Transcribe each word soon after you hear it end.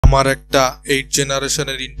আমার একটা 8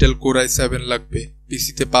 জেনারেশনের ইন্টেল কোর i7 লাগবে,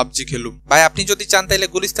 পিসিতে পাবজি খেলুম। ভাই আপনি যদি চান তাইলে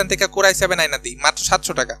গুলিস্তান থেকে কোর i7 আইনা দিই, মাত্র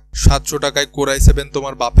 700 টাকা। 700 টাকায় কোর i7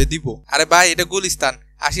 তোমার বাপে দিব? আরে ভাই এটা গুলিস্তান,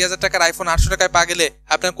 80,000 টাকার আইফোন 800 টাকায় পাওয়া গেলে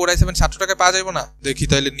আপনার কোর i7 700 টাকায় পাওয়া যাবে না? দেখি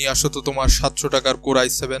তাইলে নিয়ে আসো তো তোমার 700 টাকার কোর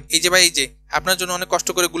i7। এই যে ভাই, এই যে আপনার জন্য অনেক কষ্ট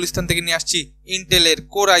করে গুলিস্তান থেকে নিয়ে আসছি ইন্টেলের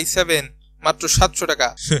কোর i7, মাত্র 700 টাকা।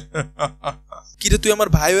 কিরে তুই আমার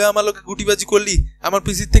ভাই হয়ে আমার লোকে গুটিবাজি করলি, আমার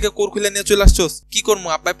পিসির থেকে কোর খুলে নিয়ে চলে আসছস? কি করবো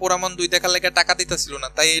আব্বাই, পোড়ামন 2 দেখার লেগে টাকা দিতেছিল না,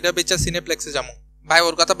 তাই এটা বেচা সিনেপ্লেক্সে যাবো। ভাই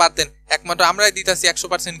ওর কথা বাদ দেন, একমাত্র আমরাই দিতেছি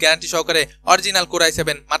 100% গ্যারান্টি সহকারে অরিজিনাল কোর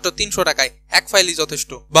i7 মাত্র 300 টাকায়, এক ফাইলই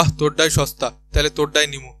যথেষ্ট। বাহ, তোরটাই সস্তা, তাহলে তোরটাই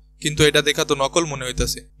নিমু। কিন্তু এটা দেখা তো নকল মনে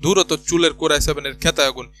হইতাছে। দূর তো চুলের কোর i7 এর খেতা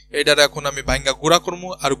আগুন। এটার এখন আমি ভাঙ্গা গুড়া করবো,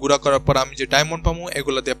 আর গুড়া করার পর আমি যে ডায়মন্ড পাবো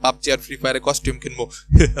এগুলো দিয়ে পাবজি আর ফ্রি ফায়ারে কস্টিউম কিনবো।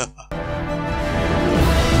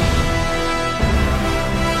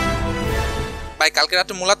 ভাই কালকে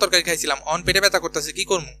রাতে মোলা তরকারি খাইছিলাম, অন পেটে ব্যথা করতেছে, কি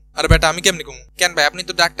করবো? আরে বেটা আমি কেমনি কমু? কেন ভাই, আপনি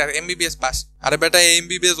তো ডাক্তার, এমবিবিএস পাস। আরে বেটা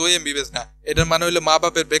এমবিবিএস ওই এমবিবিএস না, এটার মানে হইলো মা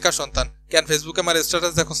বাপের বেকার সন্তান। কেন ফেসবুকে আমার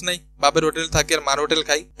স্ট্যাটাস দেখোস নাই? বাপের হোটেল থাকি আর মার হোটেল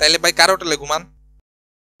খাই। তাইলে ভাই কার হোটেলে ঘুমান?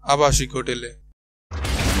 আবাসিক হোটেলে।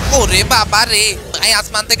 ওরে বাবা রে, ভাই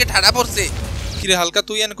আসমান থেকে ঠাড়া পড়ছে। কিরে হালকা,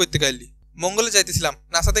 তুই এনে করতে গাইলি? মঙ্গলে যাইতেছিলাম,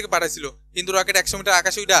 নাসা থেকে পাঠাইছিল, কিন্তু রকেট 100 মিটার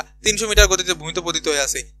আকাশে উঠা 300 মিটার গতিতে ভূমিতে পতিত হয়ে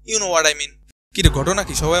আছে। You know what I mean. কিরে ঘটনা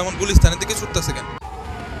কি? সবাই এমন গুলিস্তানের দিকে ছুটতেছে কেন?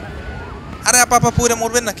 আরে আপা পুরে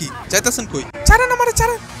মরবেন নাকি? যাইতেছেন কই? চারেন আমারে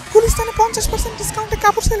চারেন, গুলিস্তানে 50% ডিসকাউন্টে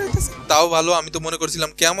কাপড় সেল হইতেছে। তাও ভালো, আমি তো মনে করছিলাম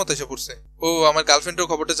কিয়ামত এসে পড়ছে। ও আমার গার্লফ্রেন্ডের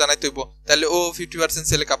খবরটা জানাইতে হইব, তাহলে ও 50%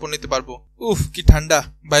 সেলে কাপড় নিতে পারবো। উফ কি ঠান্ডা,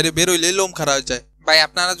 বাইরে বের হইলে লোম খারাপ হয়ে যায়। ভাই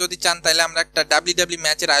আপনারা যদি চান তাহলে আমরা একটা ডাব্লিউডাব্লিউ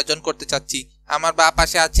ম্যাচের আয়োজন করতে চাচ্ছি। আমার বা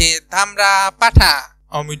পাশে আছে ধামরা পাঠা।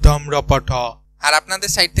 আমি ধামরা পাঠা। আর আপনাদের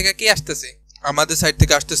সাইড থেকে কি আসতেছে? আমাদের সাইড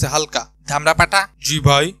থেকে আসতেছে হালকা। ধামরা পাঠা? জি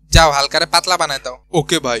ভাই। যাও হালকারে পাতলা বানায় দাও।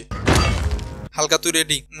 ওকে ভাই। হালকা তুই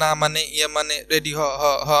রেডি? না মানে ইয়া মানে রেডি হ হ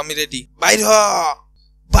হ আমি রেডি। বাইর হ,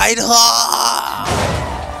 বাইর হ,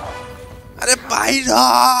 আরে বাইর হ।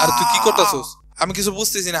 আর তুই কি করতেছস? আমি কিছু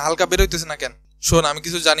বুঝতেছি না, হালকা বের হইতেছে না কেন? শোন, আমি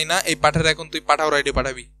কিছু জানি না, এই পাঠার এখন তুই পাঠাও রাইডে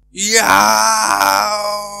পাঠাবি।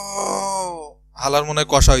 হালার মনে হয়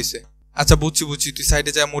কষা হইছে। আচ্ছা বুঝছি, তুই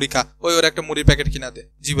সাইডে যা মুড়ি খা, ওই ওর একটা মুড়ির প্যাকেট কিনা দে।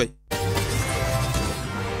 জি ভাই।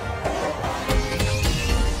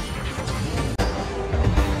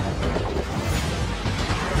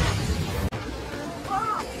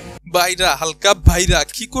 বাইরা হালকা, বাইরা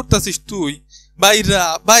কি করতেছিস তুই? বাইরা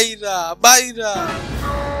বাইরা বাইরা।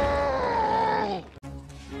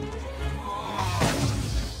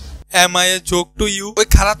 Am I a joke to you? ওই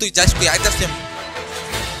খারা তুই যাস কই? আইতাছি আমি।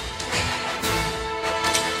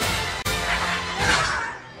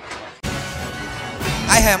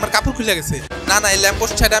 আয় হ্যাঁ, আমার কাপড় খুলে গেছে। না না, এই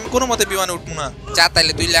ল্যাম্পোস্ট ছাড়া আমি কোনো মতে বিমানে উঠবো না। যা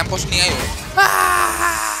তাইলে তুই ল্যাম্পোস্ট নিয়ে আয়।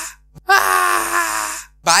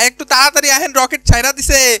 ভাই একটু তাড়াতাড়ি আহেন, রকেট ছাইরা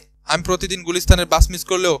দিছে। আমি প্রতিদিন গুলিস্তানের বাস মিস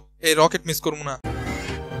করলেও এই রকেট মিস করবো না।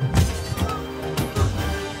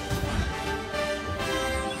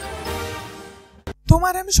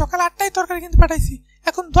 তোমার আমি সকাল 8টায় তরকারি কিনতে পাঠাইছি,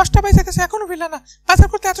 এখন 10টা বাজে গেছে, এখনো ফিরলা না। বাজার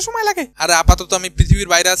করতে এত সময় লাগে? আরে আপাতত আমি পৃথিবীর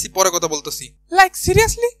বাইরে আছি, পরে কথা বলতেছি। Like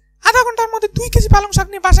seriously? আধা ঘন্টার মধ্যে 2 কেজি পালং শাক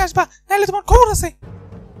নিয়ে বাসায় আসবা, নাহলে তোমার খবর আছে।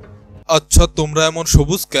 আচ্ছা তোমরা এমন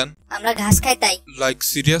সবুজ কেন? আমরা ঘাস খাই তাই। Like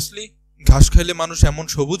seriously? ঘাস খাইলে মানুষ এমন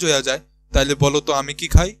সবুজ হয়ে যায়? তাইলে বলো তো আমি কি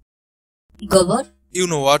খাই? গোবর। You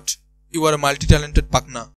know what, you R multi talented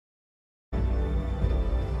পাকনা।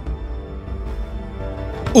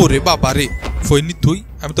 ওরে বাবা রে, ফইনি তুই?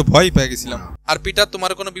 আমি তো ভয় পেয়ে গেছিলাম। আর পিটার,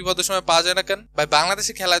 তোমার কোনো বিপদের সময় পাওয়া যায় না কেন? ভাই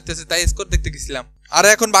বাংলাদেশে খেলা হইতেছে, তাই স্কোর দেখতে গেছিলাম। আরে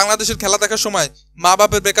এখন বাংলাদেশের খেলা দেখার সময়? মা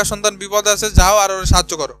বাপের বেকার সন্তান বিপদে আছে, যাও আর ওরা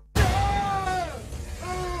সাহায্য করো।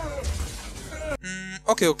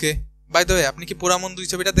 ওকে ওকে। বাই দ্য ওয়ে, আপনি কি পোড়ামন 2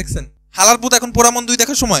 ছবিটা দেখছেন? হালার পুত, এখন পোড়ামন 2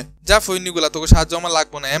 দেখার সময়? যা ফইনিগুলা, তোকে সাহায্য আমার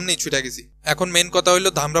লাগবো না, এমনি ছুটে গেছি। এখন মেন কথা হইলো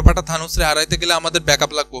ধামরাপাটা থানুসরে হারাইতে গেলে আমাদের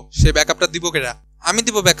ব্যাকআপ লাগবো। সেই ব্যাকআপটা দিব কেডা? আমি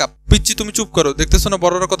দিব ব্যাকআপ। পিচ্ছি তুমি চুপ করো, দেখতেছো না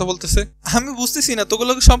বড়রা কথা বলতেছে? আমি বুঝতেছি না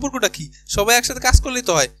তোগুলোর সম্পর্কটা কি? সবাই একসাথে কাজ করলেই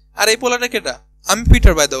তো হয়। আর এই পোলাটা কেডা? আমি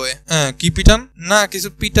পিটার বাই দ্য ওয়ে। হ্যাঁ, কি পিটান? না কিছু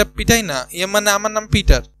পিটাই না, ইয়ে মানে আমার নাম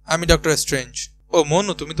পিটার। আমি ডক্টর স্ট্রেঞ্জ। ও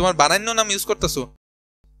মনু, তুমি তোমার বানান্য নাম ইউজ করতেছো?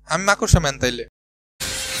 আমি মাকড়সা ম্যান তাইলে।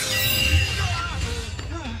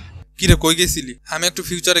 কিরে কই গেছিলি? আমি একটু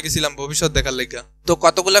ফিউচারে গেছিলাম ভবিষ্যৎ দেখার লেগা। তো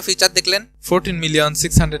কতগুলা ফিচার দেখলেন?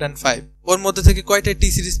 14,605,000। ওর মধ্যে থেকে কয়টা টি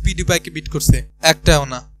সিরিজ পিডিউপাইকে বিট করছে? একটাও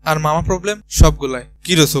না। আর মামা প্রবলেম সবগুলাই।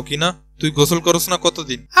 কি রে সকিনা, তুই গোসল করছ না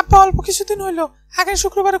কতদিন? আব্বা অল্প কিছুদিন হইলো, আগের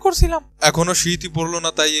শুক্রবারে করছিলাম। এখনো শীতই পড়লো না,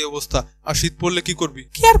 তাই এই অবস্থা। আর শীত পড়লে কি করবি?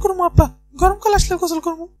 কি আর করবো আব্বা, গরমকাল আসলে গোসল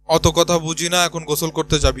করবো। অত কথা বুঝি না, এখন গোসল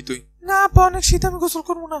করতে যাবি তুই? না আব্বা অনেক শীত, আমি গোসল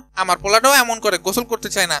করবো না। আমার পোলাটাও এমন করে, গোসল করতে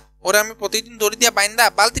চায় না। ওরে আমি প্রতিদিন দড়ি দিয়া বাইন্দা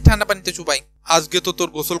বালতি ঠান্ডা পানিতে চুবাই। আজকে তো তোর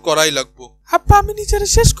গোসল করাই লাগবো। আব্বা আমি নিজের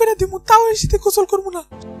শেষ করে দিব, তাও এই শীতে গোসল করবো না।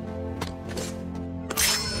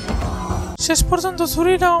 শেষ পর্যন্ত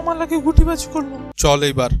শরীরটাও আমার লাগে গুটিবাজি করলো। চল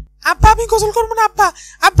এইবার। আব্বা আমি গোসল করবো না আব্বা,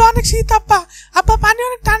 আব্বা অনেক শীত আব্বা, আব্বা পানি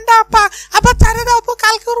অনেক ঠান্ডা আব্বা, আব্বা ছাড়ে দাও আব্বা,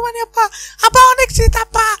 কাল করবো না আব্বা, আব্বা অনেক শীত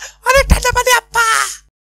আব্বা, অনেক ঠান্ডা পানি আব্বা,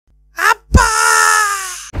 আব্বা।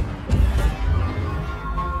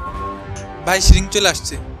 ভাই শ্রিং চলে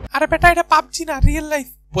আসছে। আরে বেটা এটা পাবজি না, রিয়েল লাইফ।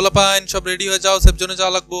 পোলাপাইন সব রেডি হয়ে যাও, সেফ জোনে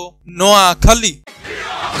যাওয়া লাগবো। নোয়া খালি,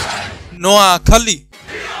 নোয়া খালি,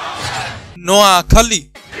 নোয়া খালি।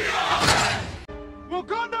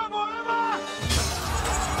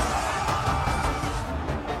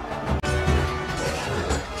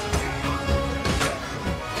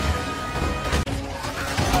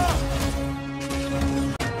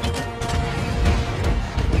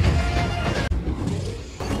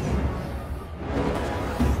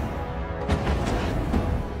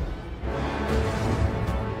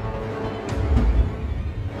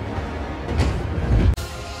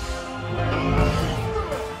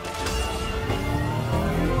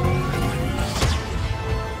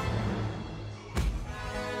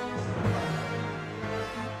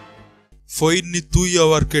 ফইনি তুই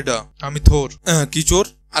আবার কেডা? আমি থোর। কি চোর?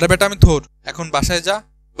 আরে বেটা আমি থোর। এখন বাসায় যা,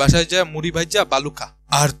 বাসায় যা মুড়ি ভাইজা বালু খা।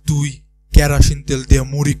 আর তুই কেরাসিন তেল দিয়ে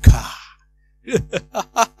মুড়ি খা।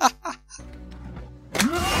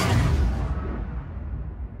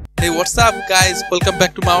 Hey, what's up guys? Welcome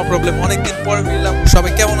back to Mama Problem. অনেকদিন পরে ফিরলাম।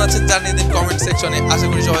 সবাই কেমন আছেন জানিয়ে দিন কমেন্ট সেকশনে। আশা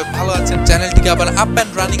করি সবাই ভালো আছেন। চ্যানেলটিকে আবার আপ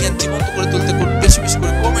এন্ড রানিং এন্ড জীবন্ত করে তুলতে বেশি বেশি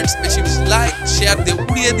করে কমেন্টস, বেশি বেশি লাইক, শেয়ার দিয়ে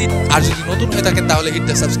উড়িয়ে দিন। আর যদি নতুন হয়ে থাকেন তাহলে hit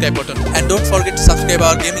the subscribe button and don't forget to subscribe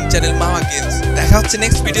our gaming channel মামা গেমস। দেখা হচ্ছে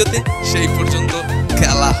নেক্সট ভিডিওতে। সেই পর্যন্ত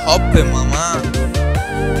খেলা হবে মামা।